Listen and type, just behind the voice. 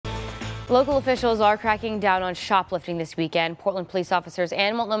Local officials are cracking down on shoplifting this weekend. Portland police officers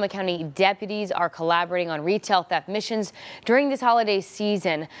and Multnomah County deputies are collaborating on retail theft missions during this holiday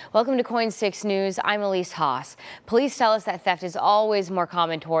season. Welcome to KOIN 6 News. I'm Elise Haas. Police tell us that theft is always more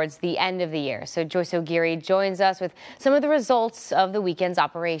common towards the end of the year. So Joyce O'Geary joins us with some of the results of the weekend's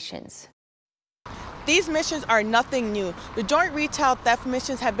operations. These missions are nothing new. The joint retail theft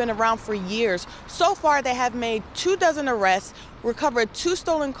missions have been around for years. So far, they have made 24 arrests, recovered 2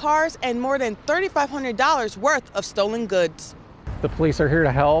 stolen cars, and more than $3,500 worth of stolen goods. The police are here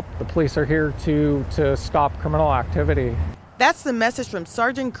to help. The police are here to stop criminal activity. That's the message from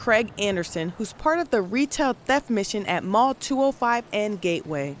Sergeant Craig Anderson, who's part of the retail theft mission at Mall 205 and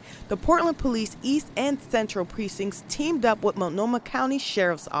Gateway. The Portland Police East and Central precincts teamed up with Multnomah County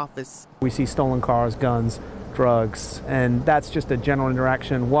Sheriff's Office. We see stolen cars, guns, drugs, and that's just a general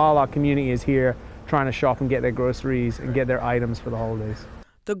interaction while our community is here trying to shop and get their groceries and get their items for the holidays.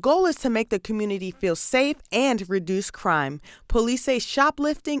 The goal is to make the community feel safe and reduce crime. Police say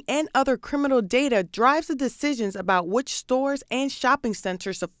shoplifting and other criminal data drives the decisions about which stores and shopping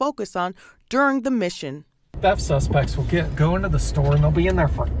centers to focus on during the mission. Theft suspects will go into the store and they'll be in there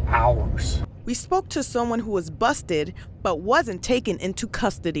for hours. We spoke to someone who was busted but wasn't taken into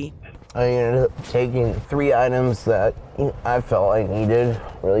custody. I ended up taking 3 items that I felt I needed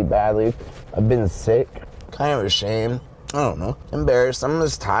really badly. I've been sick, kind of ashamed. I don't know, embarrassed. I'm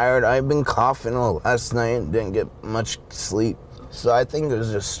just tired. I've been coughing all last night and didn't get much sleep. So I think it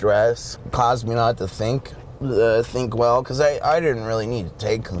was just stress. It caused me not to think well, because I didn't really need to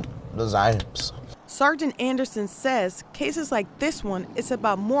take those items. Sergeant Anderson says cases like this one is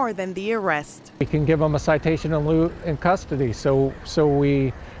about more than the arrest. We can give them a citation in custody, so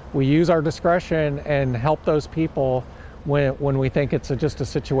we use our discretion and help those people when we think it's just a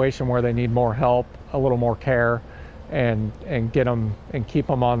situation where they need more help, a little more care, and get them and keep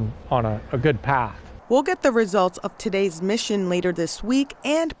them on a good path. We'll get the results of today's mission later this week,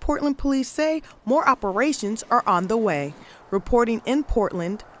 and Portland police say more operations are on the way. Reporting in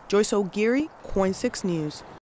Portland, Joyce O'Geary, KOIN 6 News.